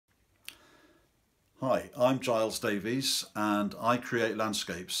Hi, I'm Giles Davies and I create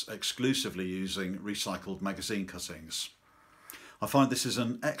landscapes exclusively using recycled magazine cuttings. I find this is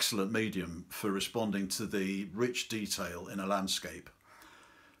an excellent medium for responding to the rich detail in a landscape.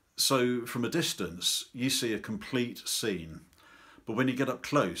 So from a distance you see a complete scene, but when you get up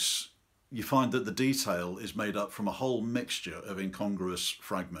close you find that the detail is made up from a whole mixture of incongruous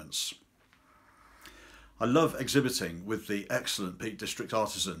fragments. I love exhibiting with the excellent Peak District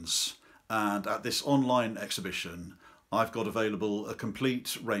artisans, and at this online exhibition I've got available a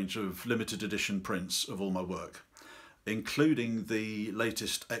complete range of limited edition prints of all my work, including the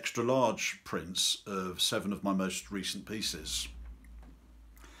latest extra large prints of 7 of my most recent pieces.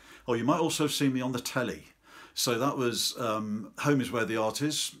 Oh, you might also see me on the telly. So that was Home is Where the Art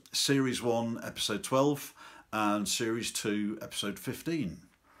Is, Series 1 Episode 12 and Series 2 Episode 15.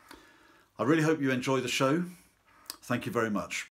 I really hope you enjoy the show. Thank you very much.